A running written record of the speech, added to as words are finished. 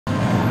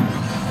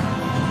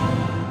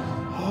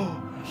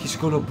He's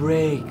gonna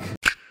break.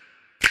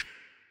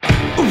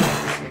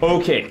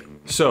 Okay,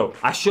 so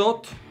I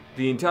shot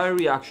the entire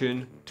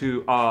reaction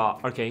to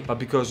Arcane, but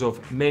because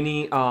of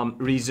many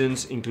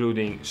reasons,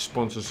 including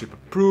sponsorship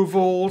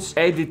approvals,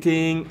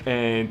 editing,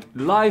 and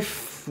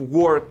life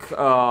work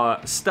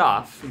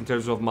stuff in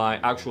terms of my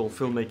actual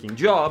filmmaking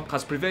job,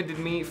 has prevented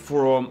me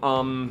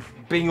from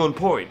being on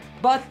point.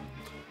 But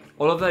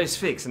all of that is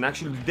fixed, and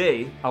actually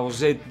today I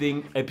was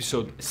editing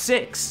episode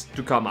 6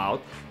 to come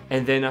out,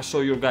 and then I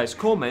saw your guys'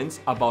 comments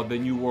about the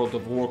new World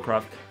of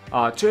Warcraft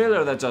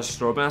trailer that just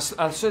dropped, and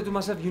I said to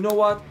myself, you know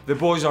what, the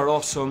boys are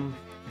awesome.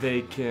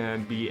 They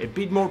can be a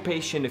bit more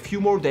patient, a few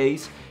more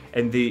days,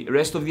 and the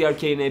rest of the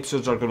Arcane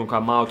episodes are gonna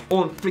come out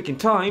on freaking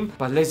time.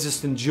 But let's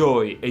just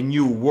enjoy a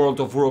new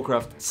World of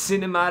Warcraft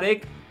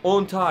cinematic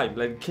on time.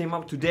 Like, it came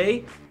out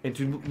today and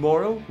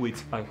tomorrow, which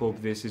I hope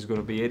this is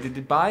gonna be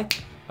edited by.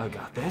 I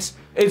got this.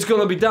 It's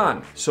gonna be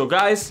done. So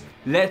guys,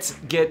 let's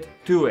get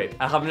to it.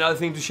 I have another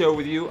thing to share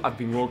with you. I've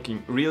been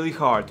working really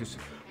hard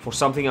for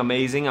something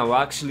amazing. I will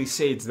actually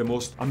say it's the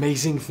most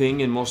amazing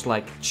thing and most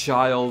like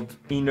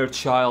inner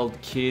child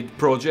kid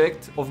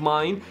project of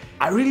mine.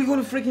 I really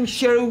want to freaking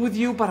share it with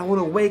you, but I want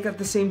to wait at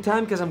the same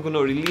time because I'm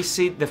gonna release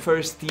it, the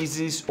first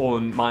teases,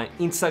 on my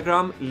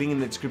Instagram, link in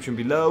the description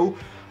below.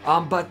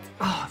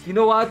 You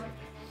know what?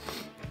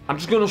 I'm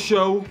just gonna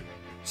show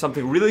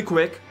something really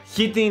quick.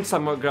 Hit the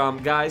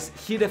Instagram, guys,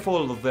 hit a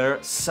follow there.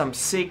 Some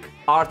sick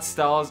art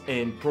styles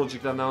and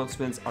project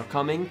announcements are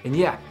coming. And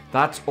yeah,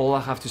 that's all I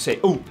have to say.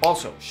 Oh,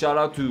 also, shout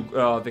out to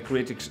the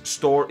Creatrix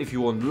store. If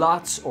you want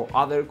lots or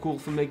other cool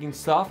filmmaking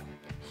stuff,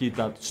 hit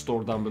that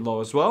store down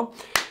below as well.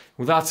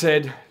 With that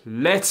said,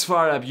 let's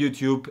fire up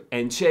YouTube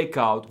and check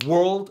out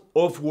World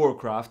of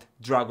Warcraft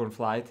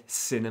Dragonflight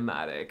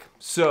cinematic.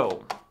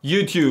 So,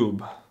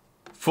 YouTube,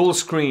 full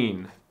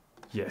screen.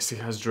 Yes, it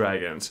has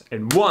dragons.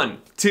 And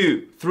 1,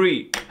 2,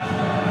 3. Oh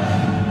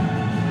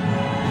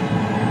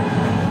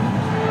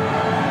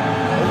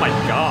my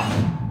god.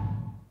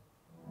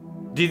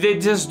 Did they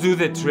just do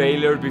the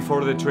trailer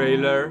before the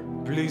trailer?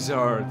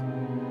 Blizzard,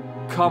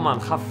 come on,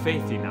 have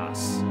faith in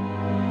us.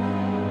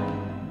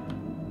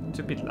 It's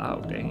a bit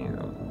loud, eh?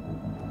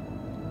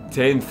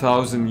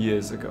 10,000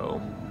 years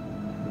ago.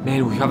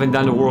 Man, we haven't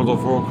done a World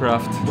of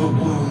Warcraft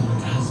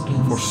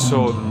for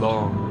so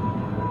long.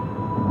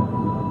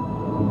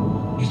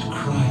 It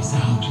cries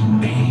out in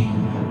pain.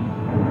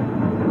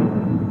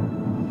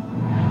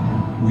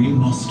 We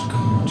must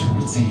go to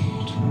its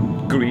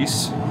aid.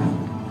 Greece.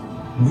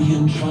 We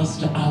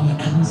entrust our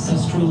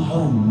ancestral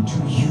home to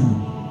you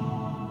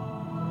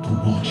to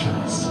watch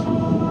us.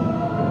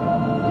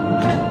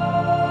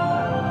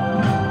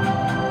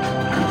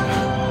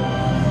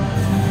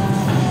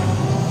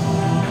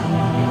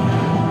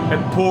 A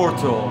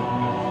portal.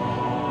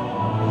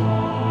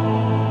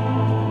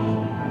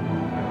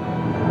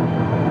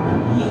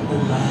 Let the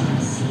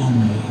land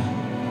slumber,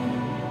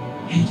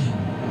 hidden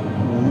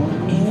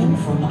even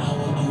from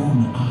our own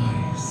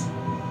eyes.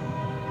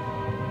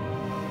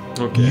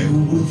 Okay.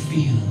 You will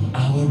feel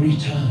our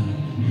return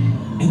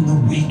in the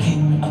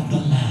waking of the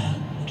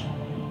land.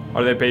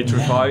 Are they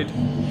petrified?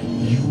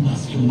 Then you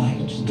must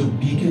light the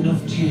beacon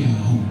of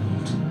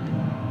Tearhold,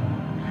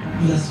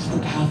 lest the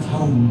path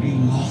home be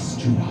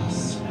lost to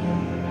us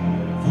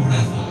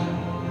forever.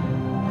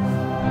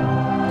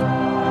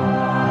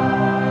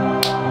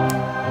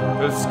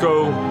 Let's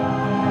go.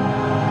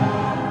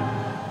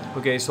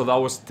 Okay, so that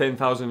was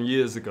 10,000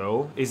 years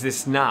ago. Is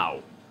this now?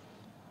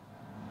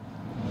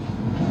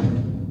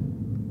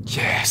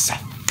 Yes, I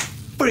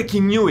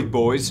freaking knew it,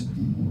 boys.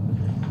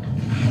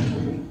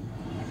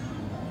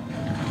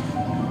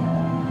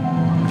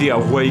 The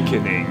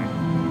Awakening.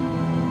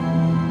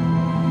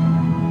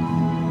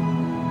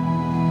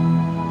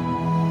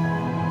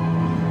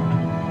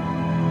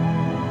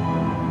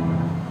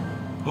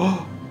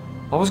 Oh,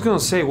 I was gonna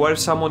say, what if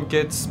someone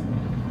gets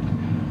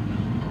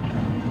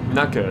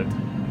knackered?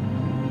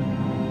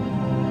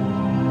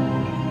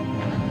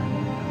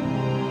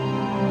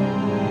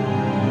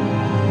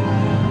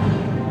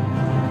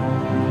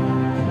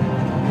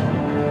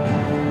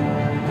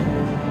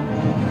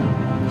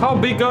 How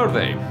big are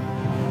they?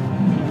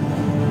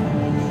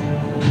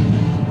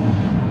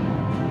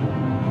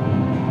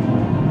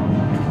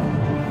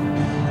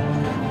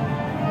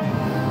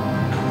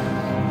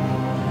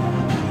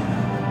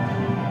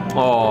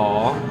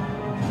 Aww.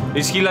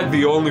 Is he like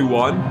the only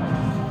one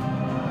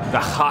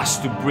that has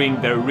to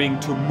bring the ring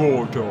to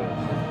Mordor?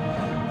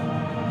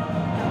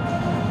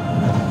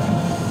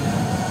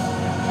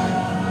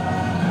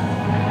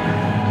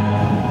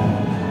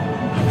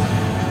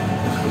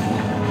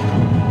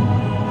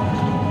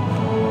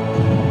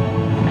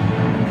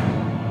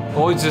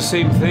 Oh, it's the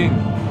same thing.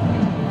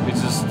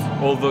 It's just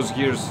all those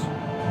years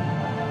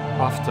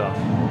after.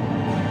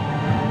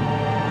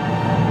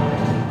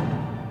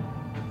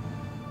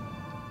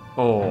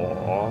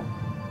 Oh,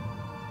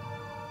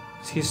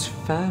 it's his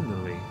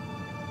family.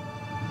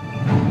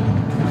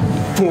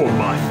 For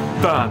my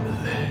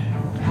family.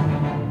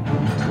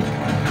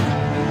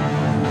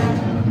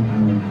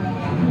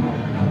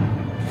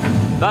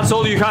 That's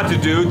all you had to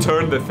do,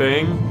 turn the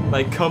thing.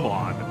 Like, come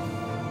on.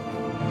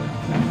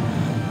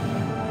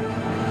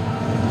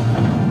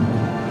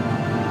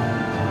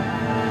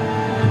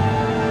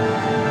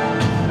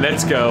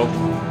 Let's go.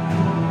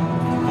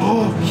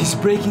 Oh, he's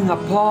breaking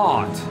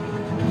apart.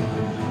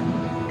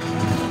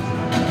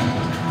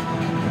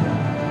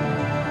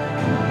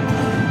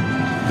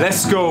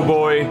 Let's go,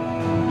 boy.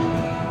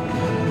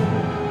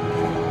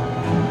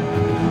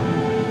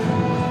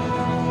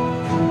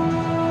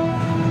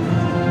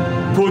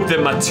 Put the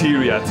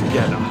materia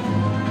together.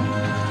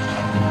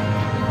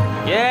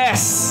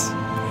 Yes!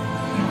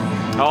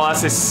 Oh,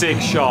 that's a sick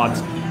shot.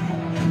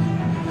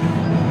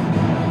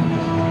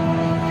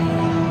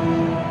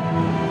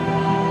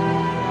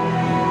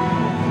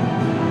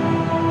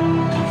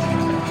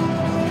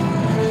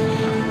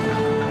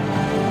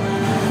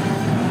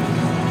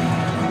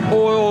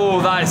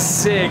 Oh, that's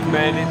sick,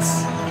 man.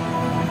 It's...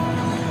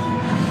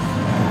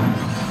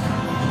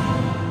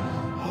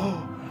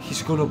 Oh,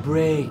 he's gonna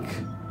break.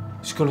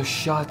 He's gonna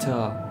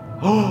shatter.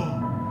 Oh!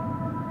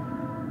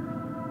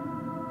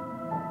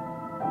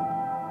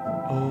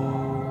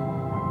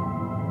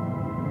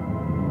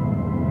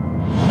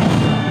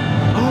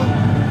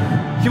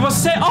 He was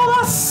sick. Oh,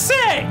 that's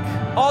sick!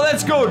 Oh,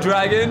 let's go,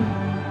 dragon.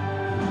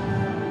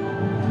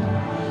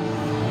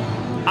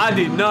 I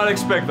did not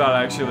expect that,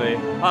 actually.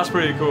 That's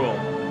pretty cool.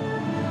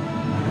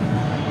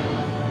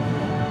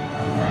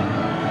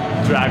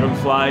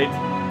 Dragonflight.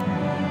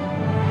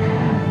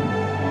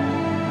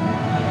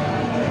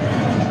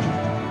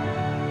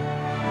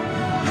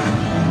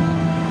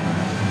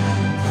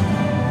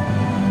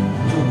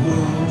 The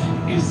world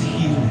is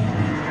healing.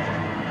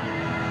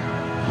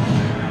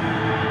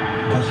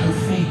 But her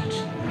fate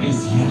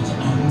is yet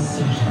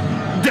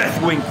uncertain.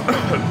 Deathwing.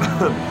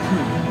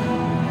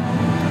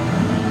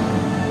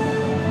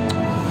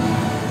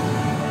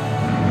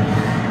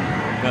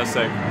 That's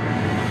sick.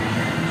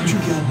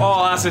 Together,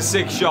 Oh, that's a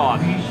sick shot.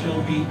 we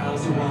shall be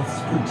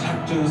Azeroth's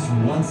protectors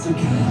once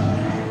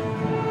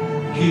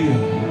again. Here,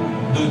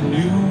 the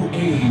new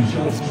age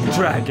of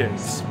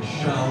Dragons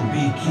shall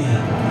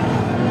begin.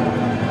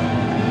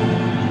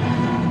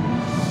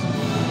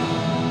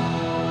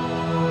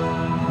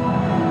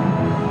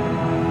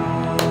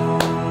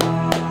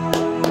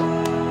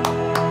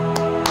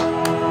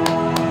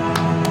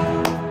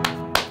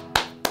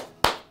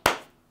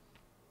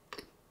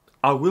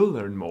 I will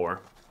learn more.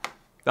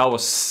 That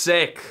was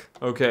sick.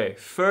 Okay,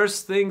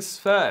 first things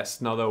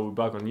first, now that we're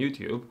back on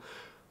YouTube,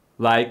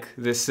 like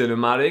this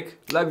cinematic,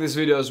 like this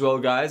video as well,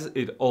 guys,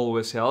 it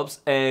always helps.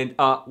 And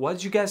what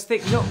did you guys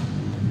think? No,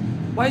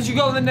 why did you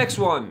go to the next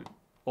one?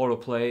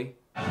 Autoplay.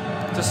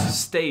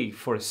 Just stay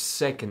for a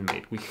second,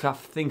 mate. We have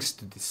things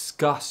to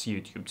discuss,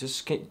 YouTube.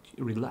 Just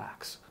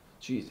relax.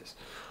 Jesus.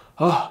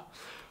 Oh.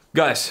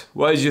 Guys,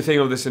 what did you think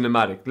of the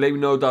cinematic? Let me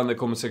know down in the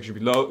comment section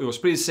below. It was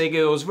pretty sick.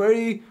 It was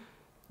very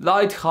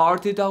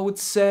light-hearted, I would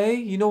say.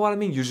 You know what I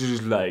mean? Usually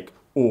just like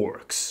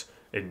orcs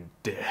and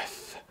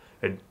death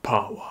and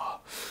power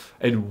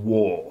and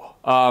war.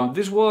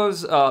 This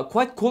was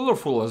quite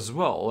colorful as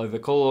well. Like the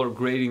color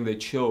grading they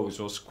chose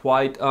was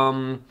quite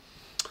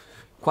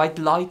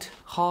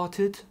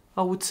light-hearted,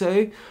 I would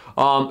say.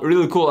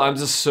 Really cool. I'm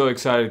just so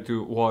excited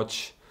to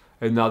watch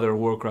another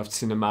Warcraft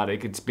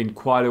cinematic. It's been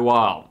quite a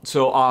while.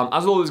 So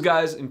as always,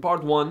 guys, in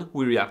part 1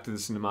 we react to the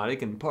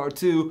cinematic, and in part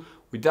 2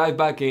 we dive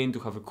back in to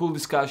have a cool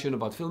discussion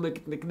about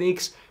filmmaking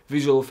techniques,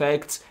 visual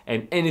effects,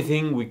 and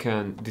anything we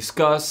can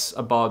discuss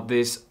about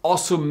this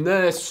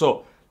awesomeness.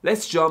 So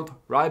let's jump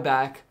right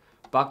back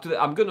to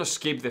the... I'm gonna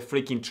skip the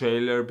freaking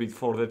trailer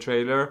before the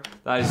trailer.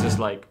 That is just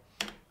like...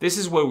 This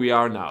is where we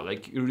are now.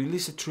 Like, you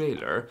release a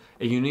trailer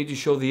and you need to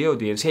show the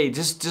audience, hey,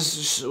 just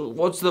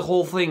watch the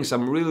whole thing.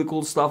 Some really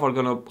cool stuff are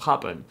gonna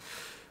happen.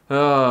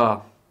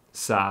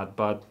 Sad,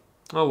 but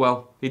oh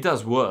well. It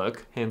does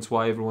work, hence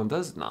why everyone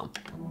does it now.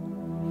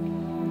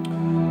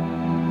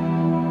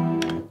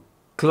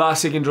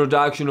 Classic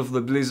introduction of the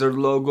Blizzard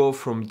logo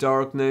from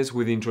Darkness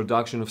with the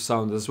introduction of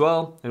sound as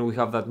well. And we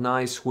have that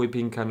nice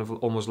whipping, kind of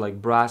almost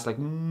like brass, like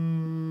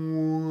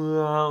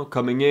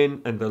coming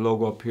in, and the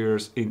logo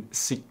appears in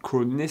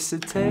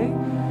synchronicity.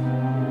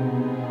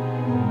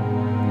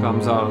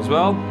 Comes out as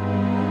well.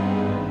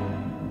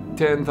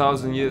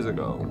 10,000 years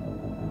ago.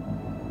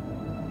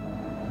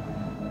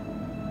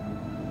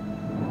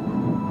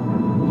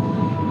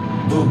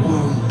 The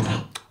world.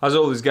 As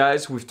always,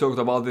 guys, we've talked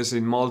about this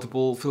in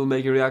multiple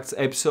Filmmaker Reacts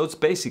episodes.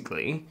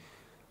 Basically,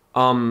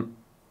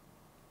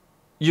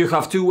 you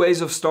have two ways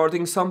of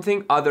starting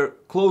something, either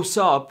close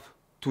up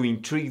to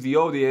intrigue the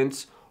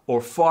audience, or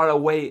far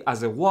away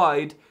as a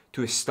wide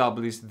to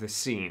establish the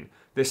scene.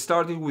 They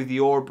started with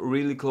the orb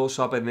really close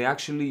up, and they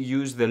actually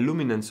used the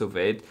luminance of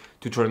it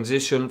to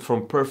transition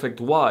from perfect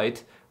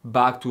white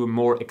back to a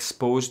more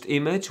exposed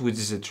image, which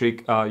is a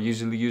trick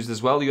usually used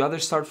as well. You either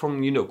start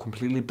from, you know,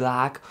 completely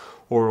black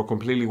or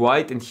completely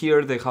white, and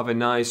here they have a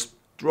nice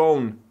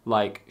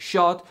drone-like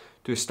shot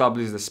to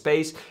establish the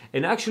space.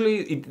 And actually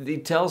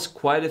it tells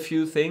quite a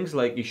few things,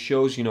 like it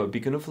shows, you know, a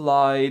beacon of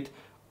light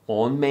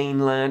on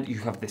mainland, you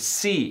have the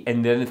sea,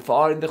 and then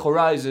far in the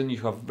horizon you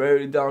have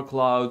very dark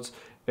clouds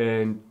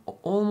and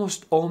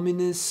almost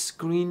ominous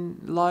green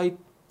light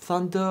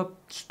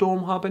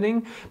thunderstorm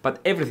happening, but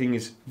everything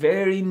is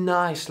very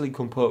nicely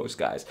composed,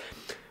 guys.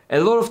 A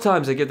lot of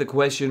times I get the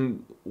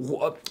question,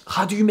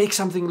 how do you make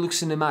something look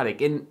cinematic?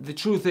 And the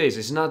truth is,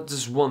 it's not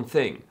just one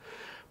thing,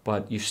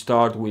 but you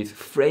start with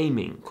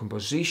framing,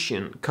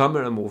 composition,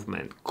 camera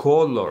movement,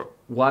 color,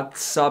 what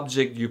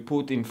subject you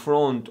put in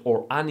front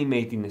or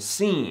animate in a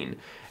scene,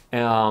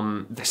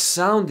 the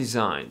sound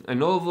design,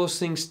 and all of those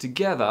things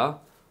together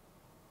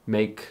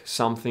make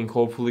something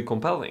hopefully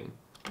compelling.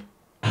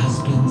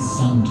 Has been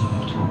sundered.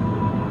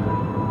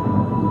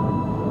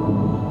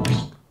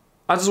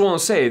 I just want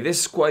to say,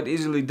 this is quite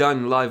easily done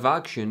in live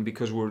action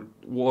because we're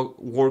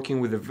working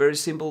with a very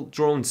simple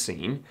drone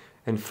scene,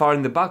 and far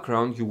in the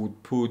background you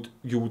would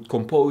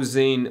compose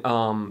in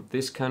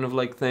this kind of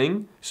like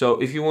thing.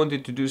 So if you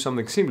wanted to do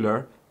something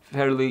similar,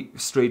 fairly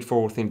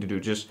straightforward thing to do.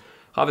 Just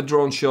have a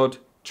drone shot,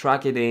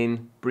 track it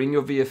in, bring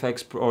your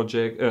VFX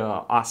project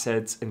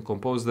assets and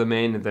compose them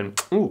in, and then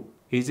ooh,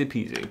 easy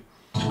peasy.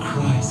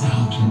 Cries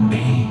out in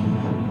pain.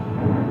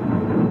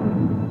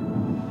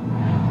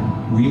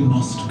 We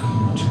must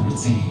go to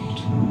its aid.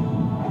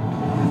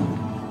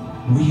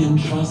 We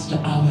entrust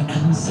our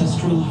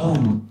ancestral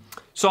home.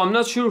 So I'm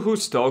not sure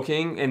who's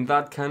talking, and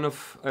that kind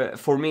of,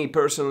 for me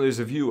personally as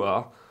a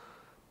viewer,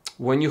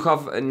 when you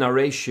have a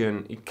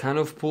narration, it kind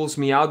of pulls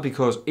me out,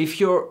 because if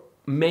your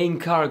main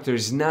character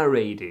is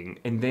narrating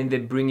and then they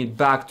bring it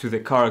back to the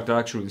character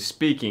actually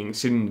speaking,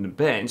 sitting on the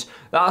bench,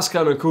 that's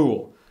kind of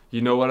cool.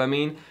 You know what I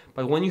mean?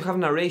 But when you have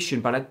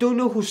narration, but I don't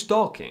know who's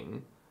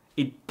talking,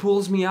 it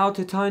pulls me out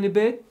a tiny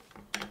bit.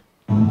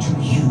 To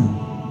you,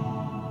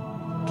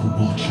 the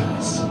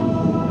Watchers.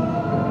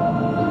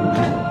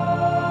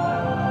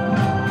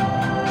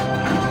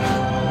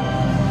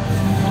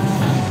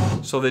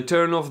 So they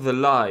turn off the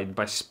light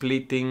by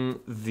splitting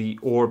the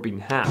orb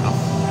in half.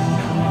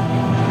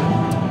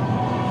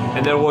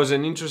 And there was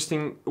an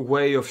interesting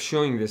way of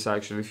showing this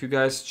actually. If you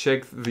guys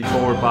check the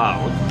orb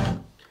out,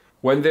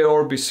 when the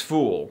orb is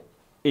full,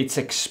 its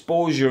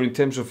exposure in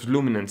terms of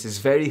luminance is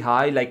very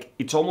high, like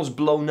it's almost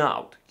blown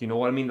out. You know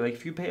what I mean? Like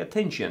if you pay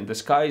attention, the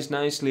sky is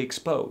nicely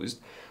exposed,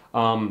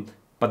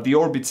 but the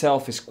orb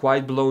itself is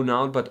quite blown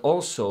out, but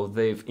also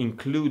they've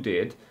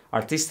included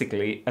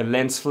artistically a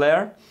lens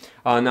flare.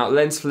 Now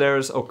lens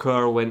flares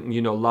occur when,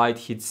 you know, light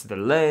hits the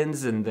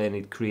lens and then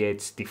it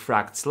creates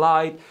diffracts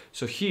light.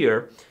 So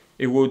here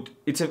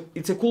it's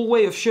a cool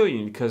way of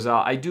showing, because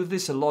I do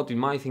this a lot in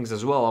my things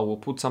as well. I will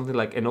put something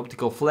like an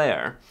optical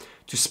flare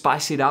to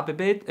spice it up a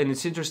bit, and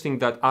it's interesting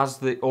that as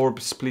the orb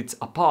splits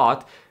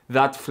apart,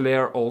 that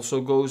flare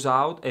also goes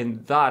out,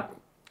 and that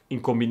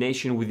in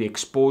combination with the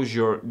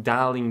exposure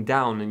dialing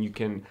down and you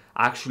can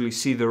actually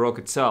see the rock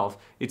itself,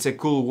 it's a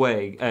cool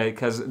way,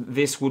 because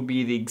this would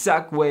be the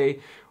exact way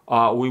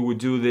we would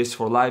do this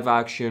for live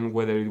action,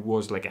 whether it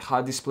was like a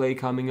HUD display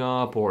coming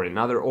up or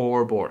another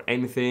orb or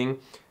anything.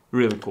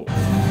 Really cool.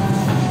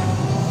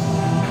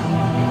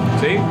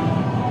 See?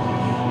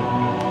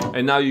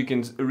 And now you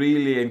can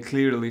really and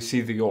clearly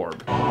see the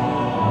orb.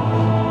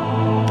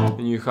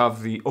 And you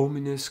have the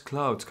ominous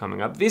clouds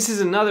coming up. This is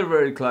another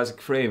very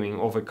classic framing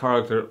of a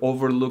character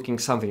overlooking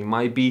something. It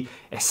might be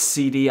a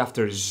city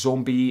after a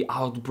zombie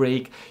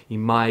outbreak. It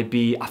might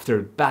be after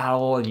a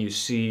battle and you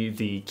see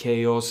the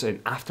chaos and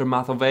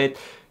aftermath of it.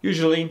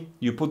 Usually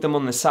you put them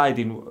on the side.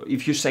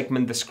 If you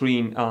segment the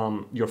screen,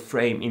 your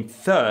frame in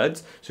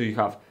thirds, so you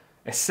have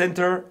a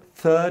center,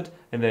 third,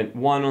 and then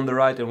one on the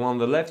right and one on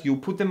the left, you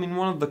put them in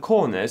one of the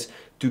corners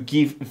to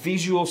give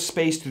visual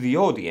space to the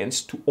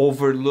audience to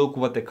overlook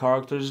what the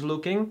character is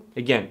looking.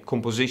 Again,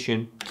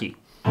 composition key.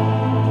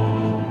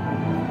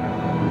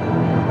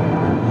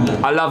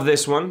 I love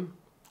this one.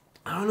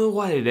 I don't know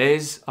what it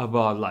is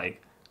about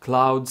like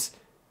clouds,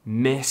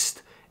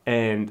 mist,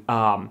 and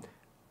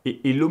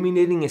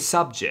illuminating a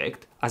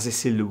subject as a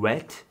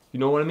silhouette.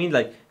 You know what I mean?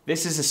 Like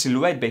this is a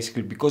silhouette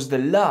basically because the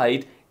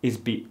light is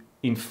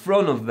in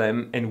front of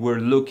them and we're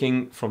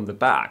looking from the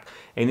back,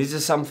 and it's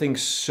just something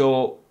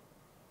so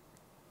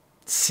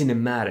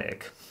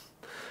cinematic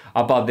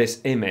about this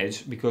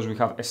image, because we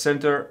have a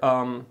center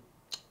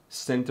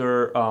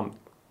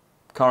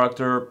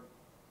character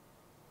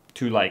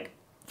to like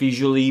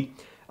visually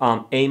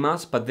aim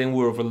us, but then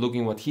we're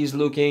overlooking what he's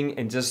looking,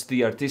 and just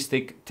the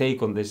artistic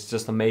take on this is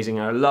just amazing.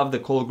 And I love the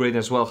color grade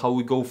as well, how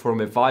we go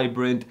from a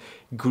vibrant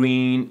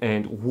green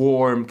and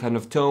warm kind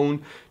of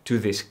tone to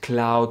these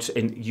clouds,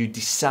 and you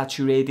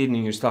desaturate it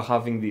and you start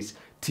having these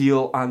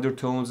teal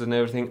undertones and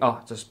everything.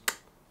 Oh, just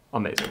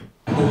amazing.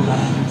 The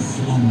land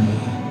slumber,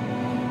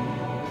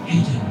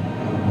 hidden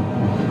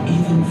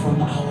even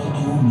from our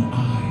own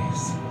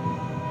eyes.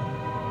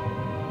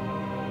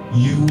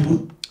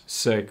 You...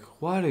 Sick.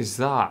 What is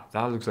that?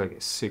 That looks like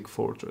a sick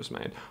fortress,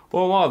 man.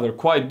 Oh wow, they're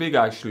quite big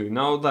actually.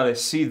 Now that I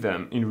see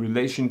them in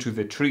relation to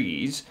the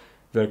trees,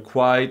 they're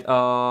quite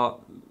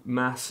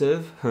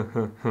massive.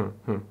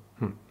 To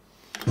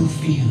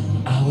feel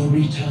our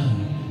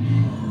return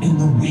in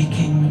the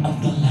waking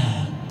of the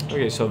land.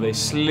 Okay, so they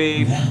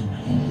sleep.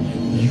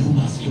 Then you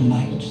must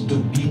light the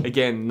beacon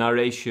Again,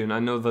 narration. I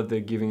know that they're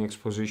giving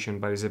exposition,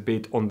 but it's a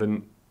bit on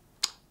the...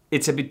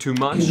 It's a bit too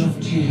much. of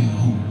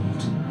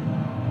Tearhold,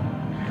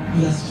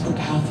 lest the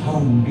path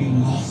home be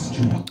lost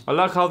to us. I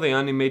like how they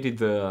animated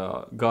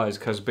the guys,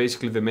 because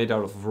basically they're made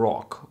out of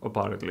rock,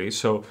 apparently.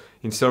 So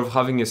instead of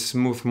having a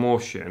smooth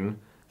motion,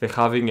 they're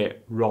having a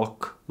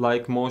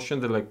rock-like motion.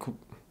 They're like,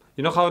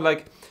 you know how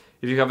like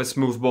if you have a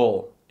smooth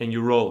ball and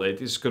you roll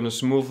it, it's gonna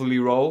smoothly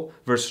roll,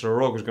 versus a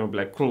rock is gonna be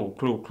like clue,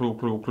 clue, clue,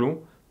 clue,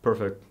 clue.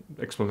 Perfect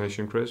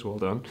explanation, Chris. Well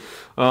done.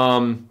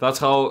 That's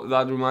how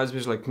that reminds me.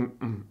 It's like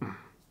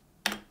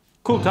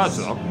cool touch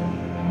though.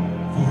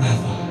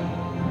 Forever.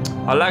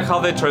 I like how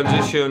they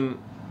transition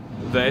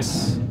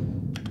this.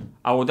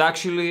 I would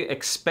actually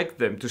expect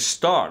them to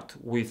start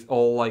with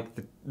all like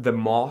the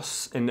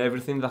moss and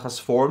everything that has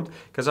formed,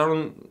 because I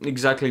don't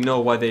exactly know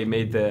why they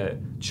made the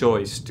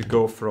choice to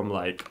go from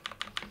like,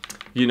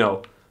 you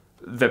know,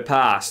 the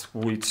past,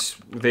 which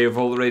they've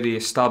already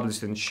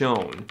established and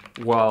shown,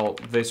 while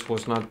this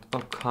was not. Oh,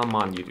 come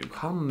on, YouTube.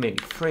 How many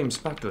frames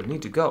back do I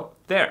need to go?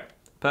 There.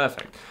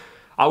 Perfect.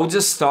 I would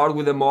just start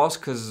with the moss,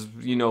 because,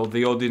 you know,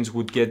 the audience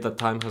would get that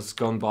time has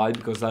gone by,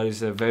 because that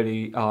is a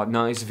very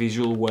nice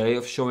visual way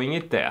of showing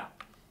it there.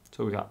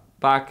 So we got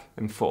back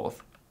and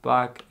forth,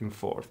 back and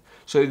forth.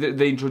 So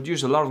they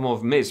introduce a lot more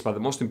of mist, but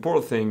the most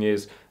important thing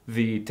is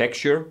the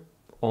texture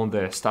on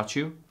the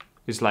statue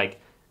is like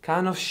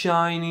kind of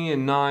shiny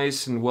and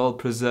nice and well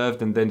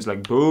preserved, and then it's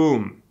like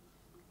boom.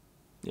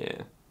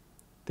 Yeah.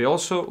 They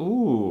also,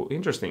 ooh,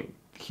 interesting.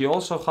 He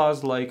also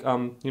has like,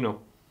 you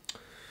know,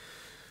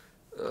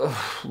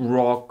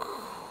 rock,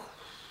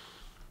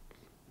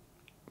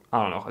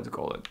 I don't know how to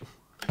call it.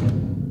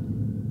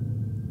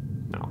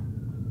 No.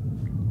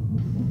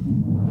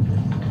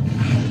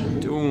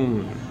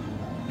 Doom.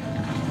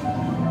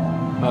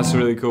 That's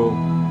really cool.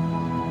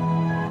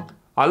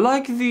 I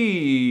like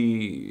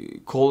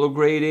the color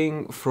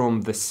grading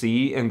from the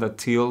sea and the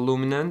teal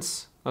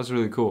luminance. That's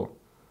really cool.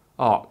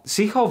 Oh,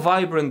 see how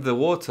vibrant the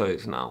water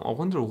is now? I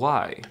wonder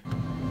why.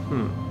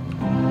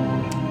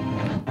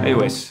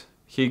 Anyways,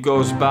 he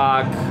goes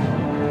back.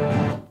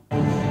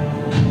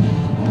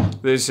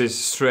 This is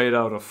straight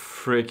out of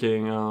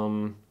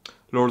freaking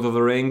Lord of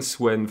the Rings,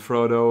 when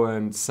Frodo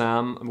and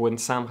Sam, when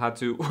Sam had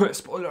to,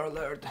 spoiler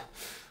alert,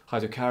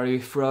 had to carry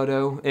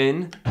Frodo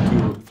in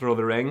to throw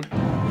the ring.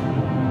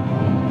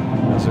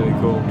 That's really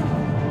cool.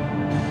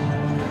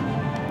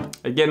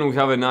 Again, we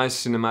have a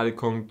nice cinematic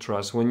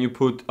contrast. When you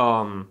put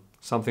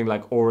something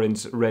like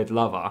orange, red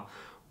lava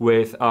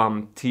with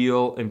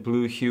teal and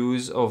blue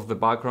hues of the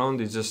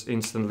background, it's just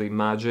instantly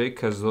magic,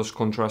 because those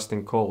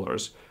contrasting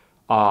colors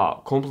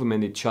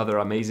complement each other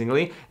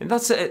amazingly. And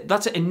that's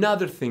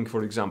another thing,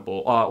 for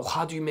example.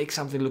 How do you make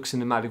something look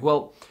cinematic?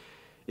 Well,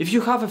 if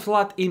you have a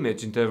flat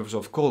image in terms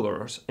of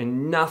colors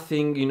and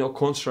nothing, you know,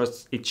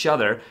 contrasts each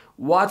other,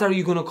 what are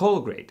you gonna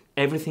color grade?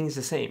 Everything is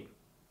the same.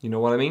 You know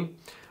what I mean?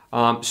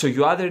 So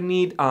you either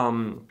need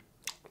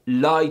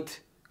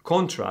light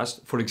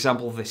contrast, for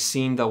example, the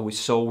scene that we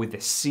saw with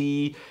the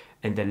sea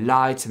and the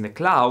lights and the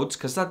clouds,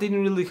 because that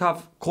didn't really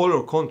have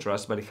color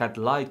contrast, but it had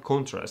light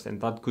contrast,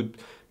 and that could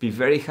be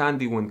very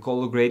handy when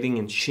color grading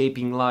and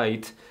shaping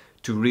light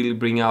to really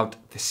bring out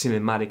the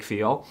cinematic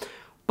feel.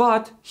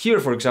 But here,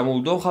 for example,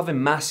 we don't have a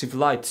massive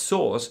light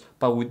source,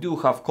 but we do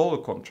have color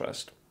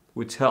contrast,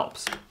 which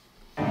helps.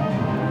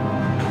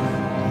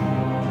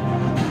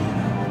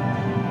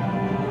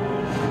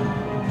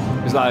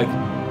 It's like,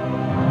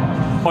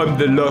 I'm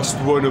the last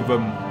one of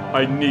them.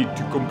 I need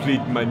to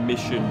complete my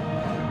mission.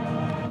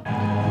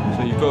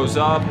 So he goes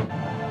up.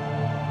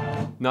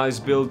 Nice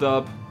build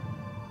up.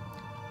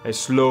 A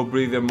slow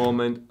breather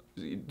moment.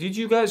 Did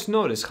you guys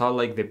notice how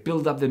like they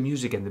build up the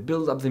music and they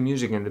build up the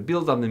music and they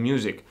build up the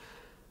music?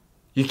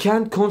 You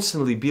can't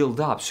constantly build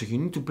up, so you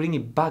need to bring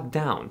it back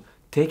down.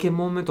 Take a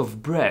moment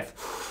of breath.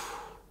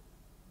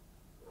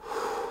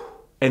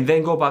 And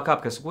then go back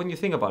up, because when you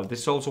think about it,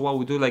 this is also what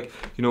we do, like,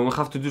 you know, we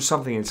have to do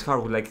something and it's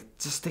hard, we like,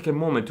 just take a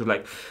moment to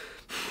like,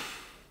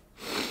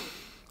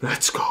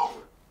 let's go.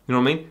 You know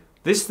what I mean?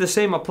 This the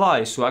same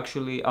applies to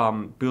actually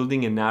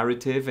building a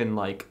narrative and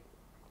like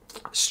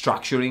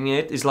structuring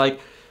it. It's like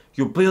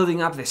you're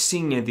building up the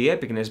scene and the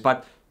epicness,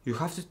 but you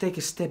have to take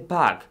a step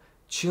back,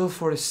 chill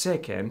for a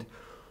second,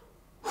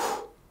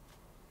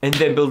 and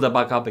then build it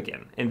back up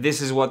again. And this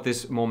is what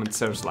this moment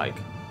serves like.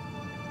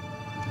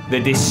 The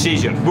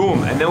decision,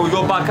 boom, and then we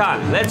go back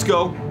on. Let's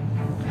go.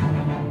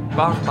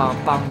 Bam,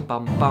 bam, bam,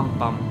 bam, bam,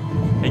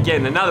 bam.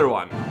 Again, another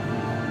one.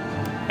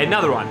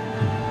 Another one.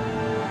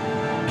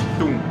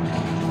 Boom.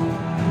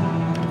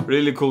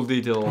 Really cool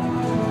detail.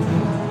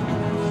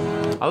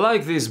 I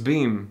like this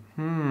beam.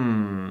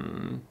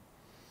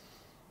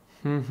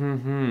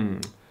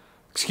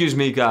 Excuse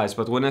me, guys,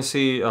 but when I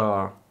see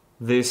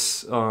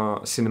this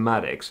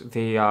cinematics,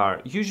 they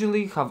are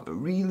usually have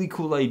really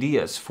cool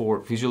ideas for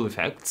visual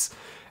effects.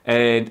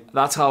 And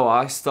that's how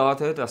I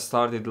started. I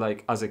started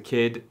like as a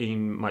kid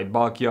in my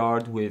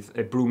backyard with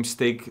a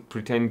broomstick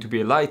pretending to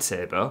be a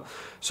lightsaber.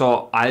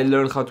 So I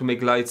learned how to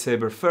make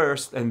lightsaber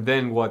first, and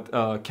then what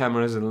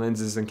cameras and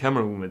lenses and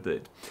camera movement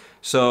did.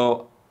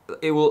 So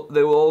they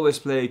will always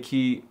play a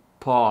key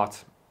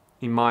part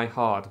in my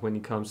heart when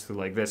it comes to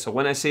like this. So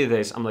when I see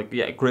this, I'm like,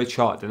 yeah, great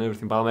shot and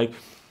everything, but I'm like,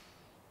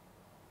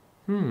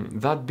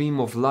 that beam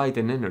of light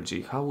and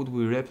energy, how would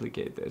we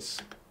replicate this?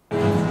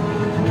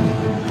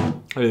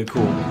 Really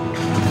cool.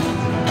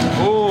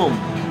 Boom!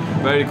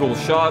 Very cool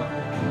shot.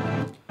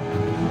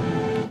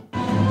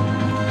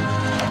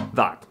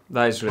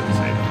 That is really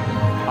sick.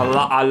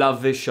 I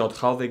love this shot,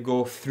 how they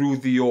go through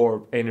the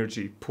orb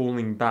energy,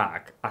 pulling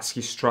back as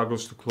he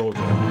struggles to close it.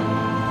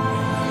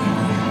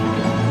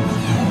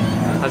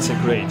 That's a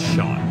great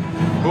shot.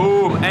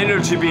 Boom!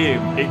 Energy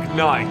beam,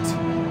 ignite.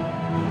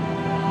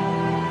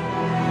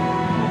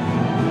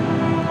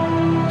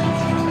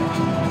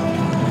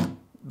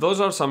 Those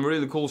are some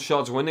really cool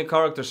shots. When a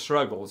character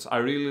struggles, I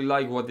really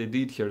like what they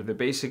did here. They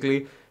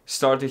basically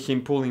started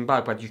him pulling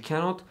back, but you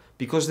cannot,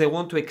 because they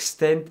want to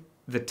extend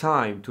the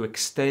time, to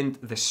extend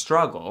the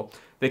struggle,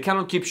 they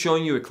cannot keep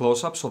showing you a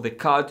close-up, so they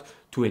cut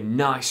to a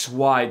nice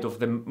wide of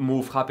the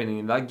move happening,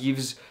 and that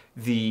gives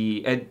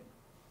the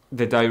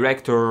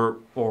director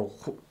or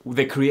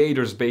the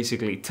creators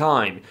basically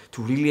time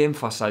to really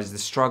emphasize the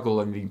struggle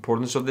and the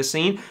importance of the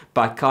scene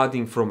by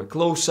cutting from a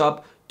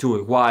close-up to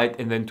a wide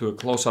and then to a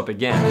close-up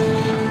again.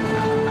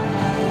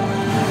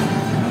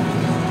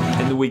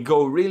 And we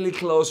go really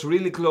close to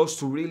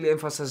really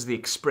emphasize the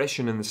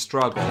expression and the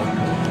struggle.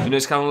 You know,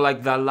 it's kind of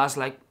like that last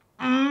like...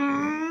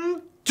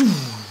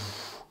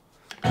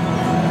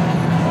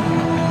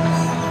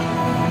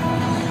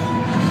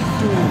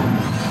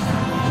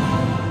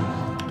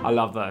 I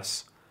love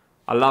this.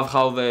 I love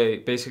how they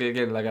basically,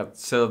 again, like I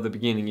said at the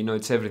beginning, you know,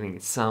 it's everything.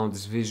 It's sound,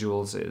 it's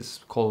visuals, it's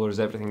colors,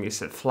 everything.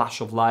 It's a flash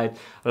of light.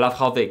 I love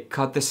how they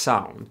cut the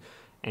sound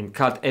and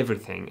cut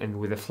everything, and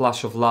with a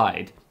flash of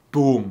light,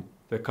 boom,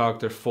 the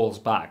character falls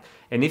back.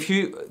 And if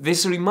you,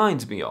 this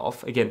reminds me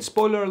of, again,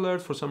 spoiler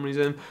alert for some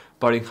reason,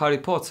 but in Harry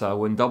Potter,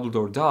 when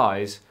Dumbledore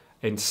dies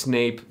and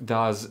Snape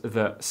does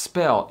the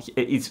spell,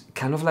 it's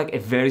kind of like a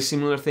very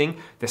similar thing.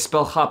 The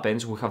spell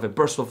happens, we have a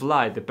burst of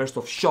light, a burst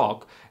of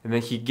shock, and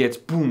then he gets,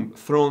 boom,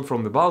 thrown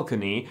from the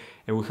balcony,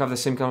 and we have the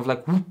same kind of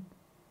like, whoop.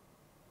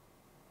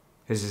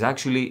 This is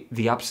actually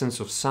the absence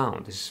of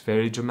sound. This is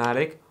very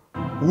dramatic.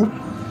 Whoop.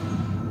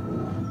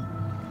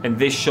 And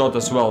this shot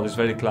as well is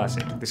very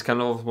classic. This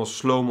kind of almost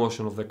slow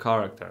motion of the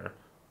character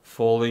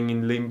falling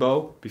in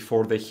limbo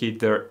before they hit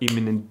their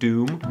imminent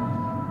doom.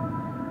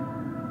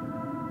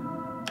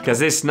 Because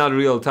this is not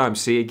real time.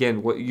 See,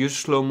 again, use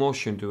slow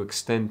motion to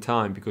extend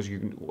time because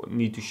you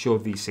need to show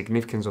the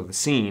significance of the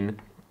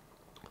scene.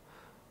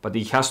 But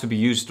it has to be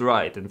used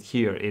right, and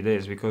here it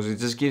is, because it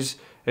just gives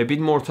a bit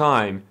more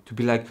time to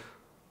be like,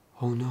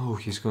 oh no,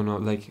 he's gonna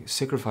like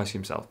sacrifice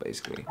himself,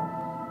 basically.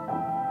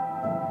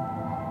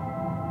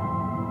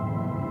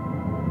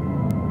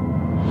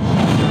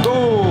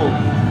 Boom!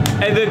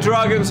 And the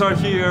dragons are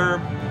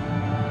here.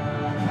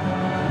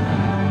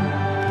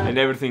 And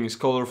everything is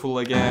colorful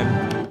again.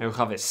 And we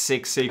have a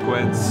sick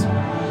sequence.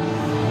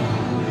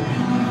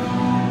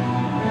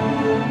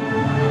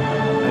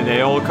 And they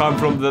all come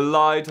from the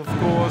light, of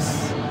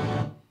course.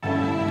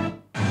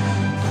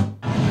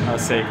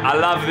 That's sick. I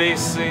love this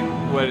scene.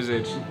 Where is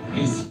it?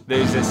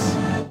 There's this.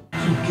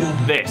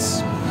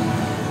 This.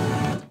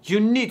 You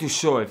need to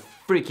show a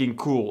freaking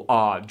cool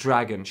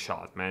dragon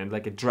shot, man.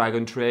 Like a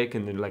dragon trick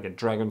and then like a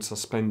dragon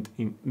suspend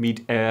in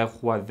mid-air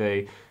while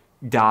they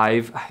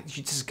dive.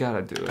 You just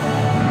gotta do it.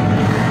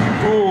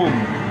 Boom!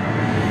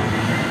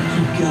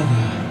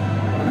 Together,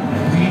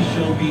 we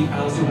shall be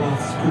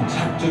Azeroth's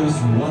protectors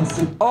once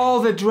again.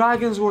 Oh, the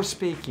dragons were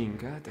speaking.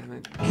 God damn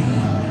it.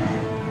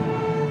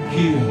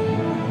 Here,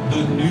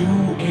 the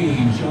new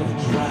age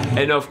of dragons.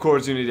 And of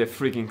course, you need a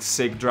freaking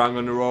sick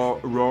dragon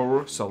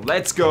roar. So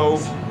let's go.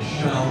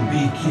 Shall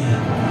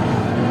begin.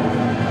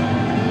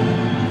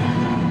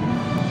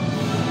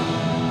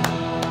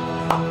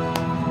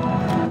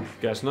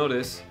 You guys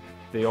notice?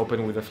 They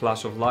opened with a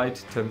flash of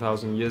light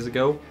 10,000 years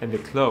ago, and they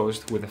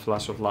closed with a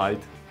flash of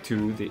light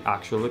to the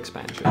actual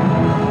expansion.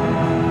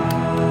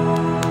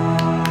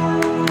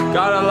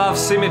 Gotta love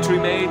symmetry,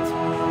 mate.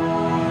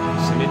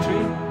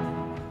 Symmetry?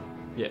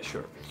 Yeah,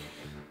 sure.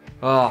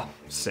 Ah,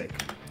 sick.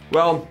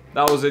 Well,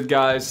 that was it,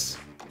 guys.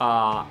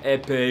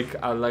 Epic.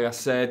 Like I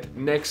said,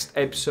 next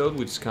episode,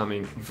 which is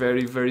coming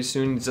very, very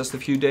soon, in just a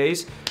few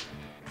days.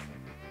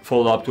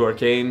 Follow up to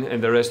Arcane,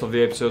 and the rest of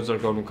the episodes are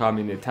going to come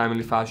in a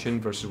timely fashion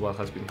versus what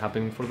has been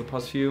happening for the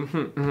past few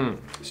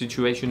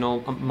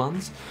situational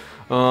months.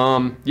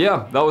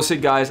 Yeah, that was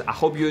it, guys. I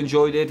hope you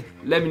enjoyed it.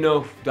 Let me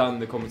know down in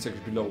the comment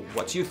section below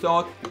what you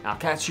thought. I'll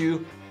catch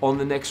you on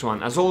the next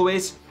one. As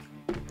always,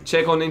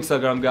 check on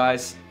Instagram,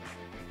 guys.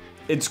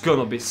 It's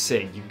gonna be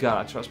sick. You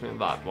gotta trust me on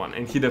that one,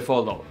 and hit a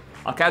follow.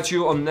 I'll catch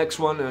you on the next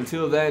one, and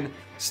until then,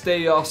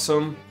 stay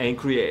awesome and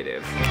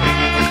creative.